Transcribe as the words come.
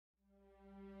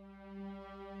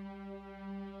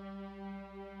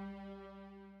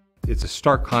It's a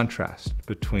stark contrast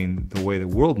between the way the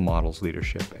world models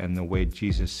leadership and the way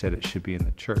Jesus said it should be in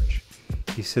the church.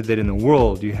 He said that in the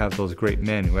world you have those great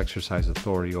men who exercise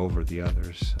authority over the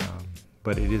others,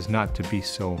 but it is not to be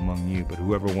so among you, but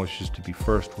whoever wishes to be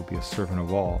first will be a servant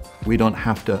of all. We don't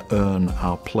have to earn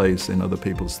our place in other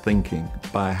people's thinking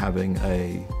by having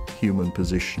a human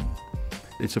position.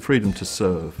 It's a freedom to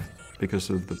serve because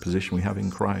of the position we have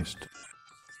in Christ.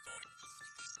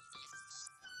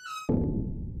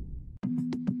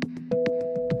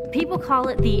 People call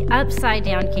it the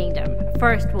upside-down kingdom.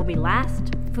 First will be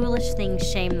last, foolish things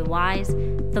shame the wise,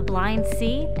 the blind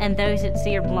see, and those that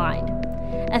see are blind.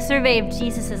 A survey of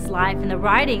Jesus' life and the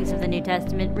writings of the New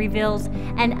Testament reveals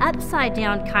an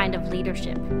upside-down kind of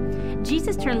leadership.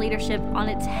 Jesus turned leadership on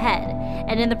its head,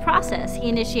 and in the process, he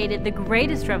initiated the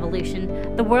greatest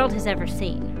revolution the world has ever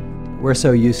seen. We're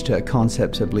so used to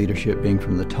concepts of leadership being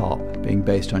from the top, being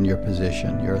based on your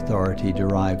position. Your authority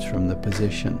derives from the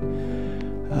position.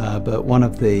 But one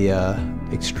of the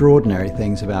extraordinary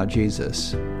things about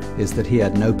Jesus is that he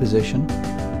had no position.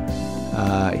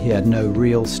 He had no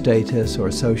real status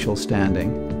or social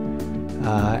standing.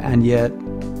 And yet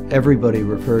everybody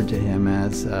referred to him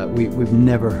as, we've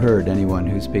never heard anyone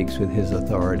who speaks with his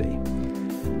authority.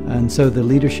 And so the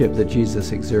leadership that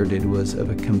Jesus exerted was of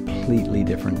a completely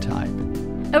different type.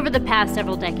 Over the past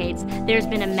several decades, there's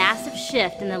been a massive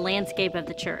shift in the landscape of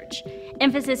the church.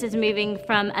 Emphasis is moving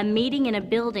from a meeting in a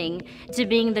building to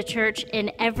being the church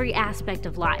in every aspect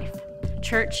of life.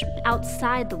 Church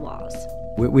outside the walls.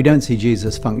 We don't see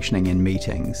Jesus functioning in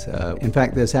meetings. In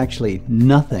fact, there's actually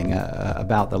nothing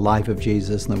about the life of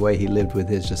Jesus and the way he lived with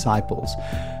his disciples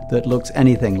that looks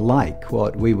anything like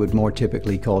what we would more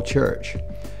typically call church.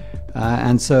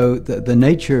 And so the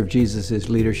nature of Jesus'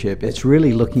 leadership, it's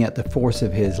really looking at the force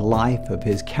of his life, of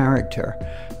his character,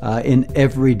 in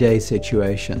everyday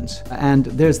situations. And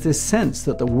there's this sense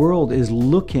that the world is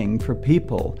looking for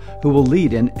people who will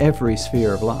lead in every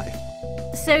sphere of life.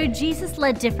 So Jesus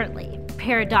led differently,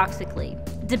 paradoxically,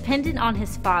 dependent on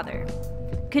his Father.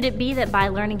 Could it be that by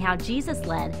learning how Jesus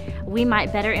led, we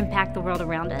might better impact the world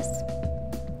around us?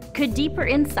 Could deeper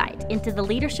insight into the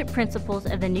leadership principles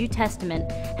of the New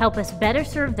Testament help us better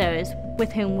serve those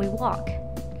with whom we walk?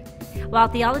 While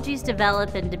theologies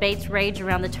develop and debates rage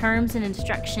around the terms and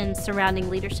instructions surrounding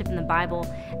leadership in the Bible,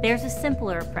 there's a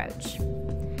simpler approach.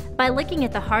 By looking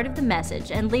at the heart of the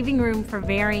message and leaving room for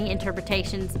varying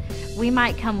interpretations, we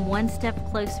might come one step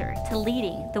closer to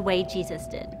leading the way Jesus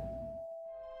did.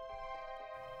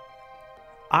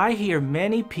 I hear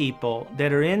many people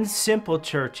that are in simple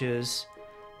churches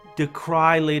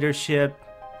decry leadership,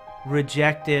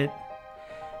 reject it,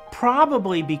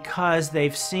 probably because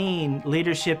they've seen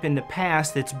leadership in the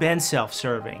past that's been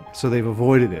self-serving. So they've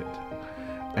avoided it.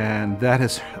 And that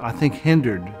has, I think,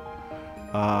 hindered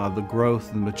the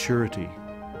growth and maturity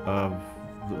of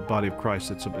the body of Christ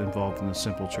that's involved in the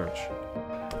simple church.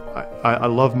 I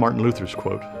love Martin Luther's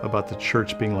quote about the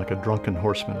church being like a drunken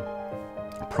horseman.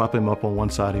 Prop him up on one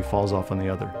side, he falls off on the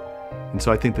other. And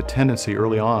so I think the tendency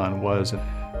early on was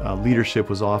leadership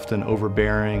was often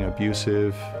overbearing,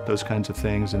 abusive, those kinds of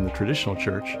things in the traditional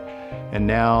church. And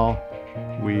now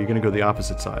we're going to go the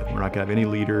opposite side. We're not going to have any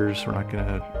leaders. We're not going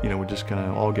to, we're just going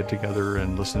to all get together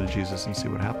and listen to Jesus and see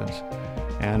what happens.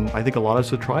 And I think a lot of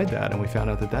us have tried that, and we found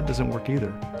out that that doesn't work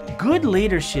either. Good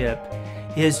leadership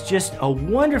is just a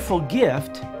wonderful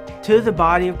gift to the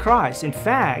body of Christ. In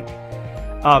fact,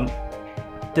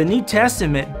 the New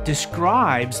Testament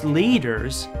describes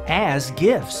leaders as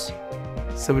gifts.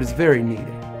 So it is very needed.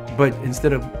 But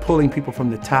instead of pulling people from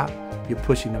the top, you're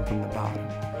pushing them from the bottom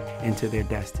into their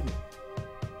destiny.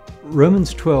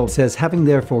 Romans 12 says, having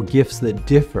therefore gifts that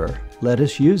differ, let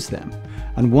us use them.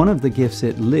 And one of the gifts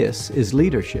it lists is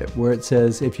leadership, where it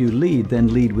says, if you lead,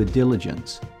 then lead with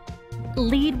diligence.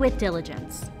 Lead with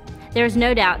diligence. There is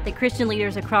no doubt that Christian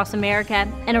leaders across America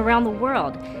and around the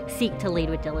world seek to lead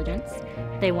with diligence.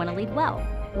 They want to lead well,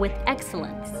 with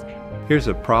excellence. Here's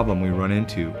a problem we run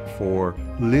into. For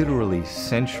literally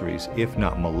centuries, if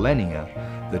not millennia,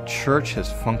 the church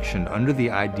has functioned under the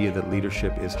idea that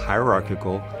leadership is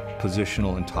hierarchical,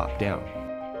 positional, and top-down.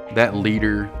 That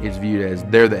leader is viewed as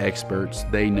they're the experts,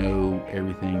 they know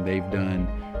everything, they've done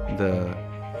the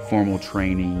formal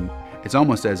training. It's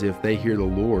almost as if they hear the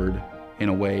Lord in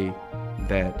a way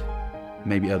that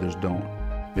maybe others don't.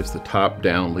 It's the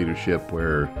top-down leadership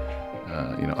where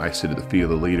I sit at the feet of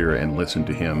the leader and listen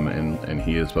to him, and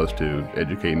he is supposed to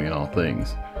educate me in all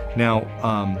things. Now,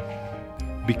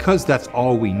 because that's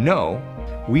all we know,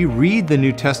 we read the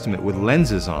New Testament with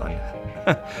lenses on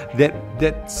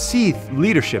that see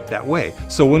leadership that way.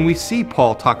 So when we see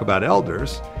Paul talk about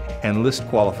elders, and list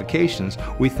qualifications,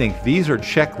 we think these are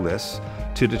checklists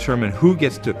to determine who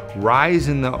gets to rise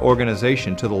in the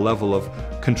organization to the level of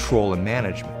control and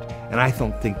management. And I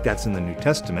don't think that's in the New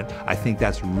Testament. I think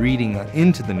that's reading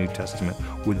into the New Testament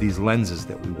with these lenses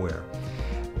that we wear.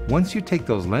 Once you take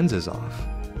those lenses off,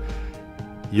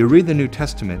 you read the New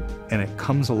Testament and it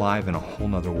comes alive in a whole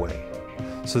nother way.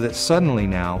 So that suddenly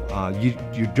now,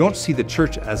 you don't see the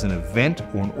church as an event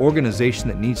or an organization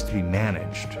that needs to be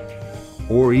managed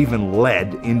or even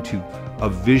led into a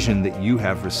vision that you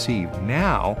have received.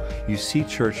 Now you see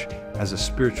church as a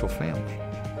spiritual family.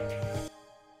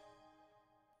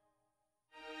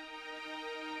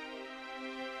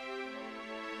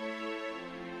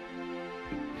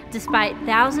 Despite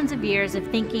thousands of years of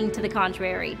thinking to the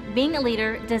contrary, being a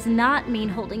leader does not mean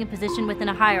holding a position within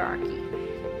a hierarchy.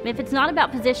 If it's not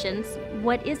about positions,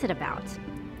 what is it about?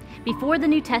 Before the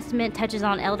New Testament touches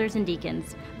on elders and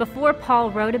deacons, before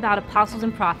Paul wrote about apostles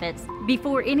and prophets,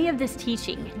 before any of this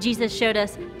teaching, Jesus showed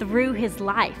us through his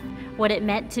life what it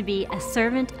meant to be a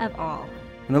servant of all.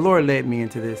 When the Lord led me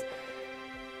into this,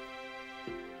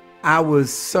 I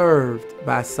was served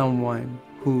by someone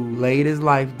who laid his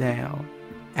life down,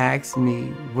 asked me,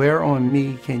 where on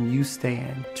me can you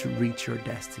stand to reach your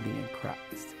destiny in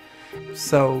Christ?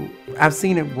 So I've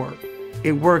seen it work.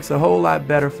 It works a whole lot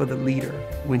better for the leader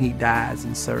when he dies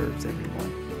and serves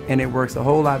everyone. And it works a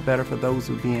whole lot better for those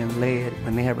who are being led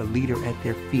when they have a leader at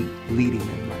their feet leading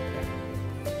them like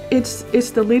that.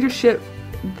 It's the leadership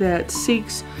that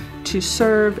seeks to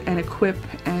serve and equip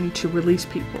and to release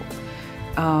people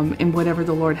in whatever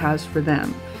the Lord has for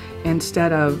them,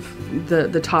 instead of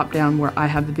the top down where I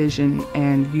have the vision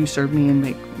and you serve me and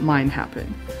make mine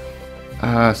happen.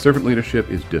 Servant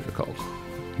leadership is difficult.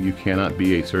 You cannot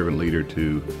be a servant leader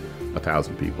to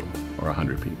 1,000 people or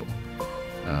 100 people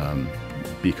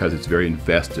because it's very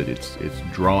invested. It's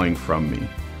drawing from me.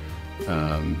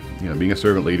 Being a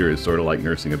servant leader is sort of like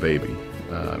nursing a baby.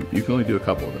 You can only do a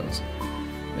couple of those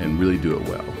and really do it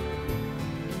well.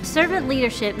 Servant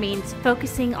leadership means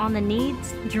focusing on the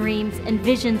needs, dreams, and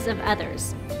visions of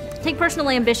others. Take personal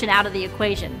ambition out of the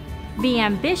equation. Be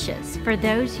ambitious for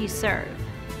those you serve.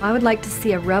 I would like to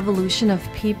see a revolution of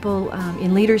people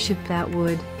in leadership that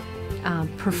would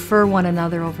prefer one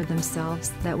another over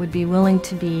themselves, that would be willing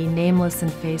to be nameless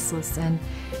and faceless. And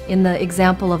in the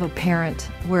example of a parent,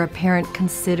 where a parent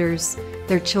considers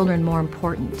their children more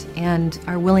important and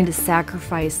are willing to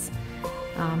sacrifice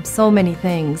so many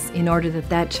things in order that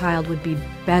that child would be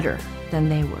better than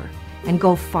they were and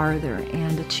go farther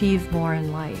and achieve more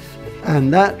in life.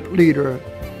 And that leader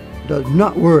does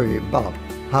not worry about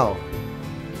how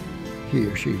he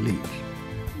or she leads.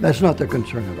 That's not their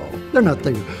concern at all. They're not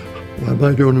thinking, why am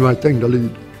I doing the right thing to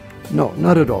lead? No,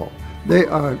 not at all. They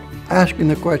are asking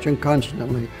the question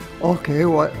constantly, okay,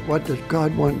 what does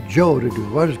God want Joe to do?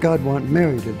 What does God want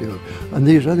Mary to do? And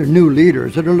these other new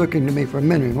leaders that are looking to me for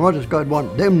mentoring, what does God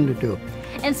want them to do?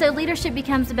 And so leadership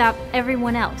becomes about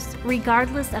everyone else,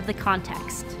 regardless of the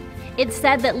context. It's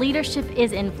said that leadership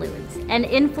is influence, and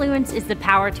influence is the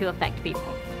power to affect people.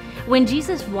 When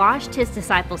Jesus washed his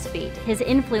disciples' feet, his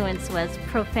influence was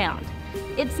profound.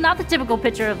 It's not the typical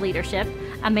picture of leadership,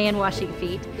 a man washing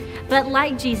feet, but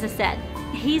like Jesus said,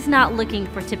 he's not looking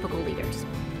for typical leaders.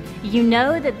 You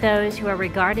know that those who are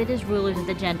regarded as rulers of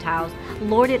the Gentiles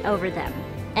lord it over them,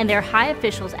 and their high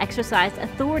officials exercise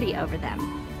authority over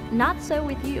them. Not so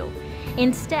with you.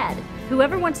 Instead,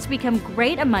 whoever wants to become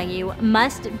great among you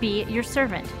must be your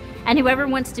servant, and whoever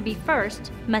wants to be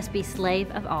first must be slave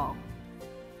of all.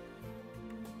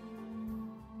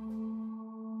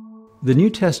 The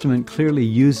New Testament clearly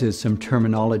uses some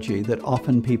terminology that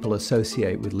often people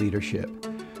associate with leadership.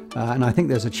 And I think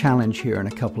there's a challenge here in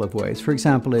a couple of ways. For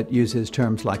example, it uses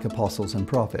terms like apostles and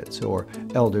prophets or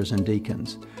elders and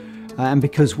deacons. And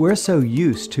because we're so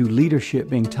used to leadership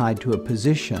being tied to a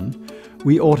position,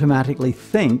 we automatically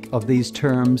think of these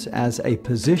terms as a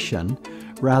position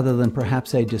rather than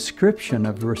perhaps a description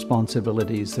of the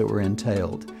responsibilities that were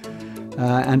entailed.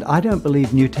 And I don't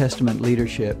believe New Testament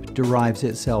leadership derives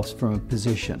itself from a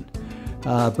position,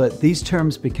 but these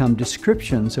terms become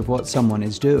descriptions of what someone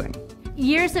is doing.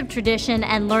 Years of tradition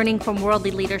and learning from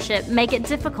worldly leadership make it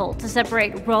difficult to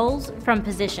separate roles from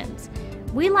positions.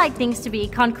 We like things to be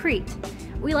concrete.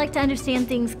 We like to understand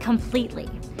things completely.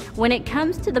 When it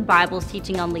comes to the Bible's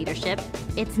teaching on leadership,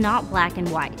 it's not black and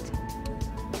white.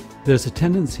 There's a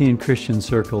tendency in Christian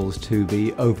circles to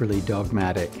be overly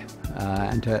dogmatic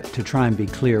and to try and be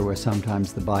clear where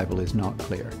sometimes the Bible is not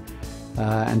clear.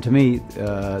 And to me,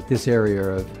 this area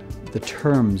of the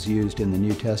terms used in the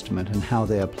New Testament and how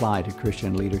they apply to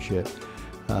Christian leadership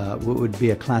would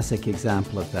be a classic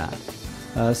example of that.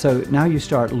 So now you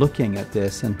start looking at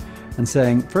this and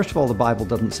saying, first of all, the Bible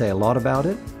doesn't say a lot about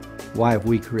it. Why have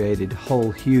we created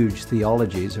whole huge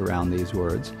theologies around these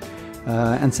words?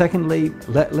 And secondly,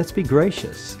 let's be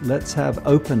gracious. Let's have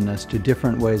openness to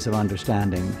different ways of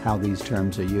understanding how these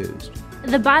terms are used.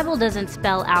 The Bible doesn't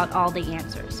spell out all the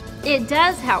answers. It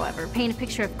does, however, paint a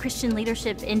picture of Christian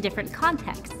leadership in different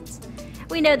contexts.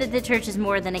 We know that the church is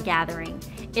more than a gathering.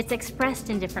 It's expressed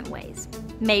in different ways.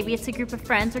 Maybe it's a group of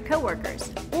friends or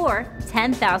coworkers, or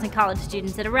 10,000 college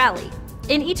students at a rally.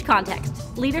 In each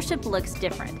context, leadership looks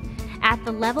different. At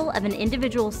the level of an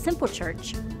individual simple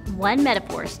church, one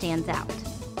metaphor stands out.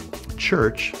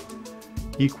 Church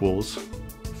equals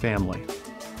family.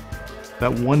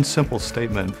 That one simple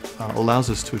statement allows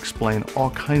us to explain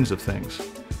all kinds of things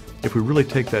if we really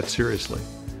take that seriously.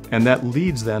 And that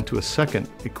leads then to a second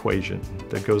equation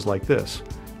that goes like this.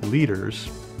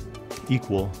 Leaders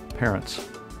equal parents.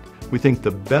 We think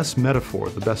the best metaphor,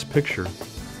 the best picture,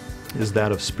 is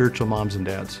that of spiritual moms and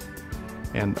dads.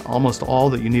 And almost all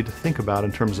that you need to think about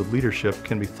in terms of leadership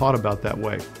can be thought about that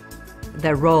way.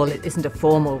 Their role isn't a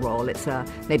formal role,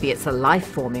 maybe it's a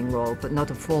life-forming role, but not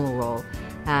a formal role.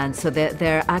 And so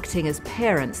they're acting as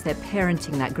parents, they're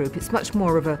parenting that group. It's much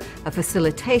more of a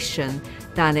facilitation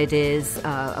than it is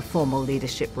a formal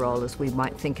leadership role as we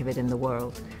might think of it in the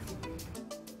world.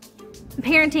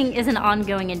 Parenting is an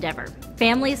ongoing endeavor.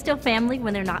 Family is still family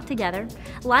when they're not together.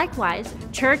 Likewise,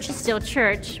 church is still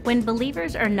church when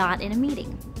believers are not in a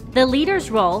meeting. The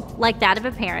leader's role, like that of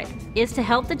a parent, is to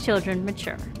help the children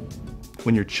mature.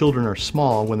 When your children are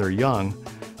small, when they're young,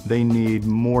 they need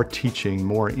more teaching,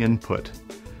 more input.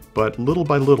 But little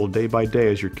by little, day by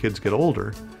day, as your kids get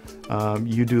older,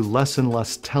 you do less and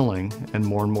less telling and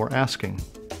more asking.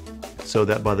 So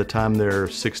that by the time they're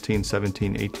 16,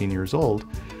 17, 18 years old,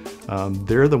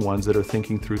 they're the ones that are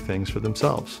thinking through things for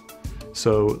themselves.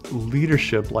 So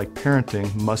leadership, like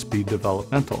parenting, must be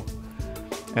developmental.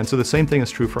 And so the same thing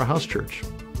is true for a house church.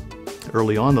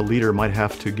 Early on, the leader might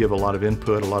have to give a lot of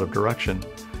input, a lot of direction,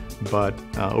 but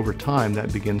over time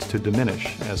that begins to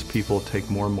diminish as people take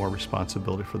more and more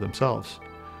responsibility for themselves.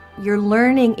 You're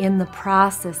learning in the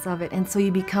process of it, and so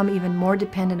you become even more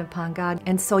dependent upon God.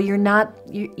 And so you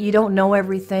don't know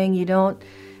everything, you don't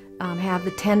have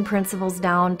the 10 principles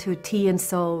down to a T, and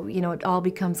so it all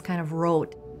becomes kind of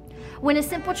rote. When a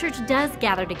simple church does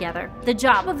gather together, the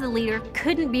job of the leader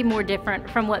couldn't be more different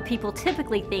from what people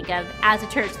typically think of as a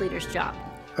church leader's job.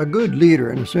 A good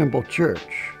leader in a simple church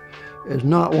is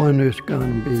not one who's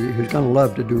going to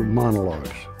love to do monologues.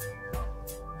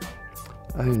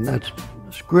 I mean, that's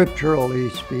scripturally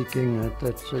speaking,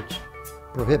 it's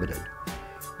prohibited.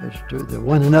 It's to the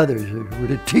one another,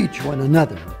 to teach one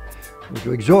another,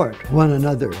 to exhort one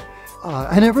another,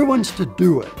 and everyone's to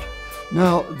do it.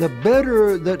 Now, the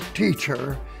better the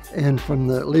teacher, and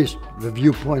from at least the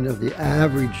viewpoint of the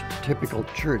average typical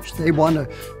church, they want a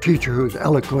teacher who's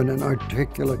eloquent and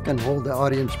articulate, can hold the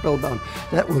audience spellbound.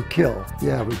 That will kill the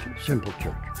average simple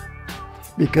church,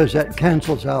 because that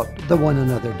cancels out the one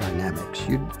another dynamics.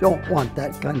 You don't want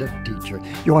that kind of teacher.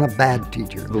 You want a bad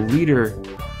teacher. The leader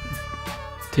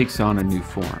takes on a new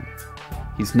form.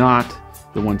 He's not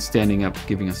the one standing up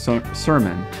giving a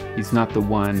sermon. He's not the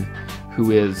one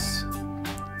who is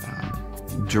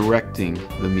directing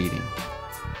the meeting.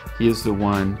 He is the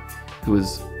one who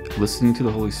is listening to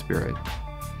the Holy Spirit,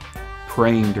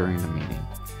 praying during the meeting,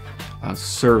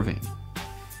 serving.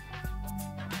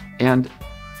 And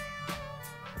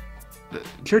the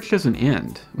church doesn't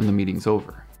end when the meeting's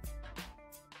over.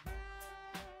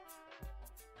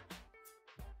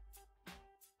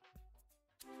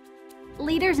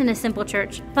 Leaders in a simple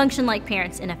church function like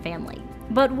parents in a family.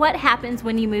 But what happens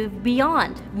when you move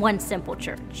beyond one simple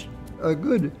church? A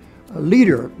good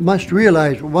leader must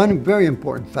realize one very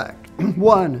important fact.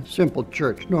 One simple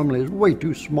church normally is way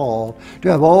too small to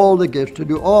have all the gifts to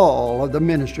do all of the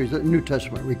ministries that the New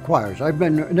Testament requires. I've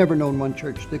never known one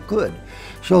church that could.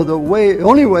 So the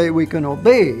only way we can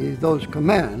obey those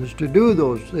commands to do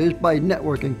those is by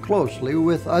networking closely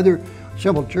with other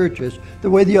simple churches the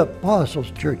way the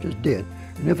apostles' churches did.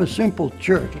 And if a simple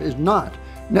church is not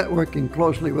networking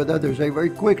closely with others, they very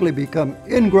quickly become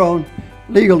ingrown,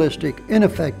 legalistic,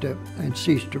 ineffective, and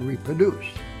cease to reproduce.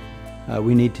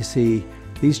 We need to see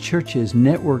these churches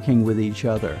networking with each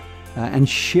other and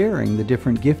sharing the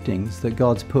different giftings that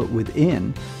God's put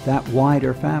within that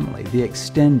wider family, the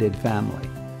extended family.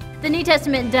 The New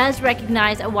Testament does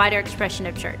recognize a wider expression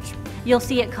of church. You'll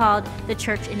see it called the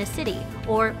church in a city,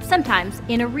 or sometimes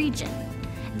in a region.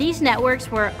 These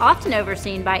networks were often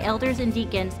overseen by elders and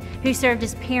deacons who served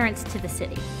as parents to the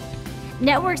city.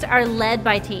 Networks are led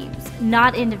by teams,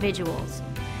 not individuals.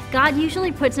 God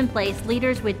usually puts in place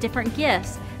leaders with different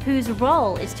gifts whose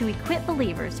role is to equip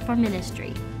believers for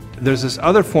ministry. There's this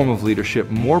other form of leadership,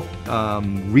 more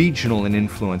regional in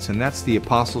influence, and that's the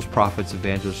apostles, prophets,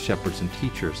 evangelists, shepherds, and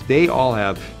teachers. They all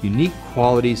have unique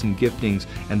qualities and giftings,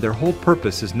 and their whole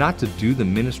purpose is not to do the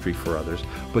ministry for others,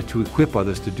 but to equip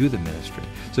others to do the ministry.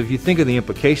 So if you think of the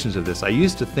implications of this, I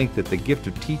used to think that the gift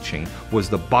of teaching was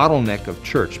the bottleneck of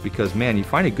church, because man, you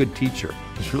find a good teacher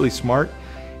who's really smart,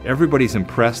 everybody's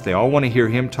impressed, they all want to hear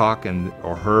him talk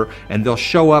or her, and they'll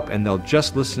show up and they'll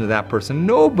just listen to that person.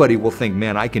 Nobody will think,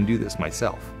 man, I can do this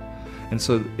myself. And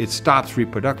so it stops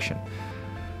reproduction.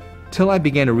 Till I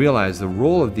began to realize the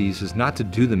role of these is not to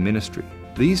do the ministry.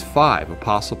 These 5,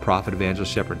 apostle, prophet,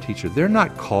 evangelist, shepherd, and teacher, they're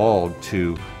not called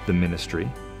to the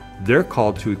ministry. They're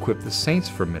called to equip the saints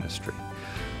for ministry.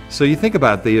 So you think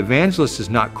about it, the evangelist is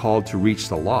not called to reach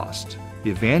the lost.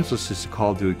 The evangelist is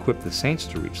called to equip the saints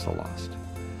to reach the lost.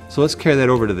 So let's carry that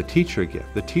over to the teacher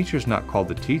gift. The teacher is not called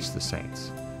to teach the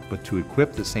saints, but to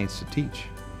equip the saints to teach.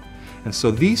 And so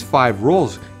these 5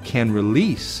 roles can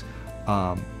release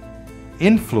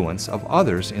influence of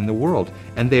others in the world,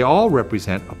 and they all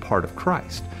represent a part of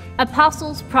Christ.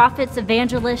 Apostles, prophets,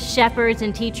 evangelists, shepherds,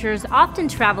 and teachers often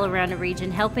travel around a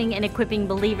region helping and equipping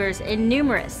believers in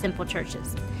numerous simple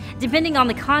churches. Depending on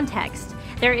the context,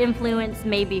 their influence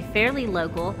may be fairly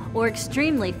local or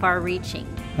extremely far-reaching.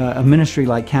 A ministry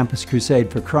like Campus Crusade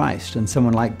for Christ and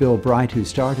someone like Bill Bright who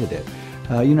started it,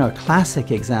 a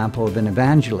classic example of an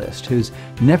evangelist who's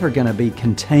never going to be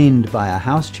contained by a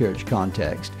house church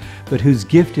context, but whose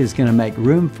gift is going to make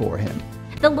room for him.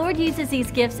 The Lord uses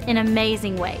these gifts in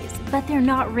amazing ways, but they're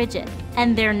not rigid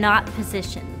and they're not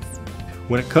positions.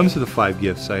 When it comes to the 5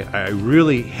 gifts, I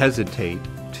really hesitate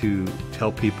to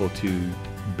tell people to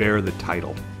bear the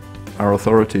title. Our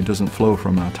authority doesn't flow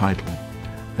from our title.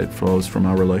 It flows from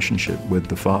our relationship with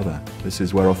the Father. This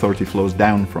is where authority flows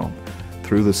down from,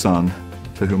 through the Son,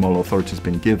 to whom all authority has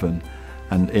been given,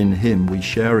 and in Him we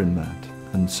share in that.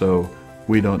 And so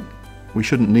we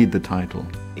shouldn't need the title.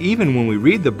 Even when we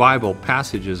read the Bible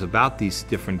passages about these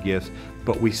different gifts,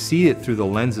 but we see it through the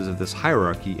lenses of this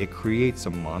hierarchy, it creates a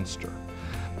monster.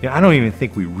 I don't even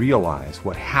think we realize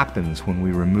what happens when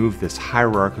we remove this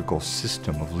hierarchical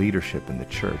system of leadership in the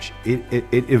church. It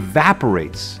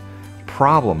evaporates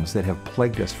problems that have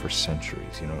plagued us for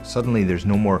centuries. Suddenly there's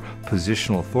no more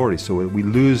positional authority, so we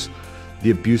lose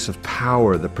the abuse of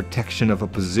power, the protection of a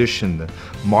position, the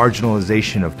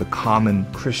marginalization of the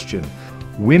common Christian.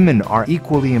 Women are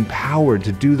equally empowered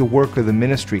to do the work of the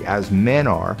ministry as men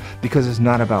are, because it's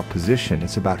not about position,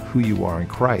 it's about who you are in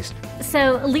Christ.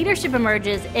 So leadership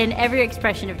emerges in every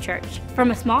expression of church,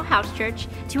 from a small house church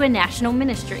to a national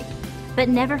ministry. But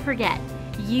never forget,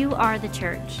 you are the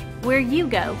church. Where you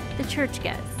go, the church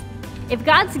goes. If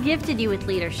God's gifted you with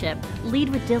leadership, lead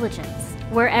with diligence,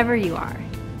 wherever you are.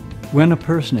 When a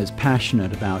person is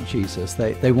passionate about Jesus,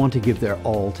 they want to give their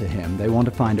all to Him. They want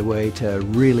to find a way to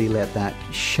really let that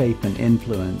shape and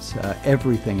influence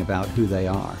everything about who they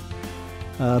are.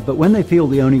 But when they feel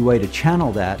the only way to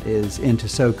channel that is into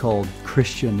so-called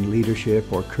Christian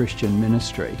leadership or Christian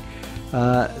ministry,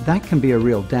 that can be a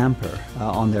real damper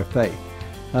on their faith.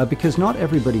 Because not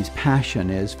everybody's passion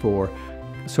is for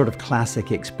sort of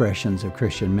classic expressions of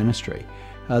Christian ministry.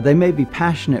 They may be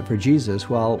passionate for Jesus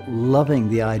while loving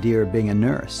the idea of being a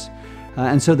nurse.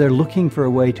 And so they're looking for a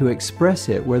way to express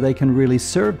it where they can really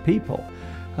serve people.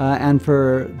 And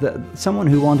for someone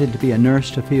who wanted to be a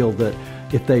nurse to feel that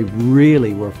if they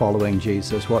really were following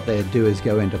Jesus, what they'd do is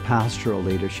go into pastoral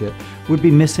leadership, would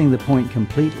be missing the point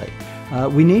completely.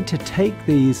 We need to take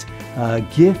these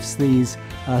gifts, these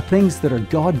things that are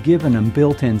God-given and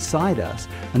built inside us,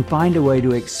 and find a way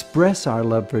to express our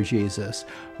love for Jesus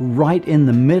right in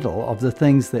the middle of the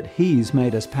things that He's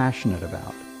made us passionate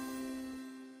about.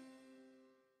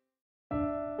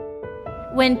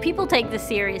 When people take this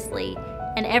seriously,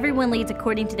 and everyone leads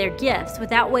according to their gifts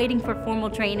without waiting for formal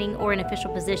training or an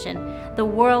official position, the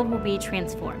world will be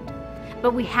transformed.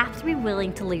 But we have to be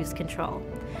willing to lose control.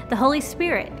 The Holy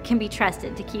Spirit can be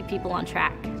trusted to keep people on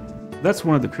track. That's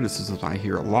one of the criticisms I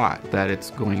hear a lot, that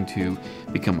it's going to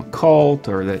become a cult,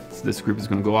 or that this group is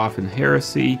going to go off in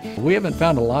heresy. We haven't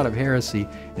found a lot of heresy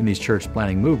in these church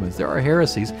planting movements. There are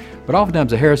heresies, but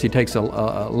oftentimes a heresy takes a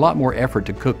lot more effort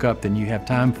to cook up than you have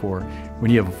time for when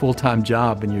you have a full-time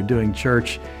job and you're doing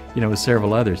church, with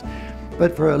several others.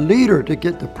 But for a leader to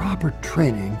get the proper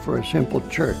training for a simple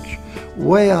church,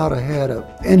 way out ahead of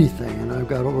anything, and I've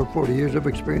got over 40 years of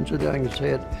experience with that, I can say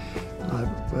it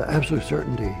with absolute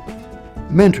certainty,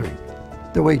 mentoring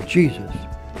the way Jesus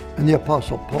and the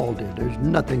Apostle Paul did, there's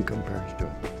nothing compares to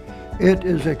it. It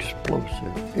is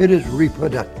explosive. It is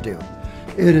reproductive.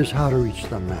 It is how to reach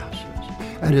the masses.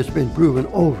 And it's been proven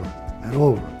over and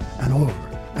over and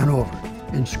over and over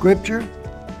in Scripture,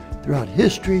 throughout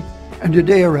history, and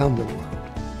today around the world.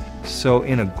 So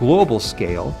in a global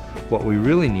scale, what we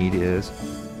really need is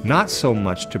not so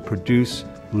much to produce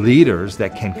leaders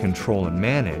that can control and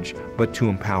manage, but to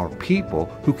empower people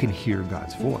who can hear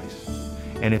God's voice.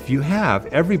 And if you have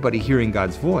everybody hearing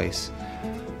God's voice,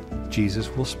 Jesus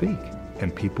will speak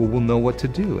and people will know what to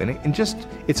do. And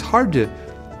it's hard to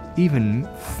even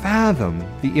fathom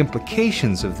the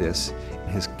implications of this.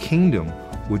 His kingdom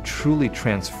would truly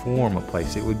transform a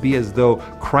place. It would be as though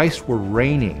Christ were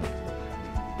reigning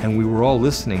and we were all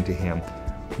listening to him.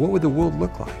 What would the world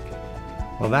look like?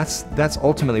 Well, that's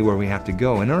ultimately where we have to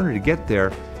go. In order to get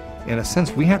there, in a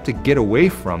sense, we have to get away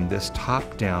from this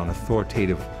top-down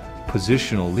authoritative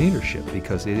positional leadership,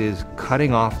 because it is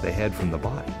cutting off the head from the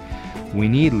body. We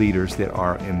need leaders that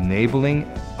are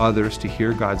enabling others to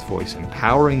hear God's voice,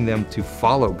 empowering them to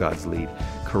follow God's lead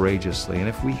courageously. And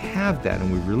if we have that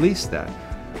and we release that,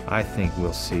 I think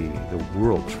we'll see the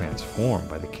world transformed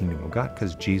by the kingdom of God,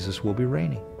 because Jesus will be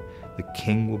reigning. The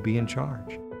King will be in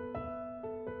charge.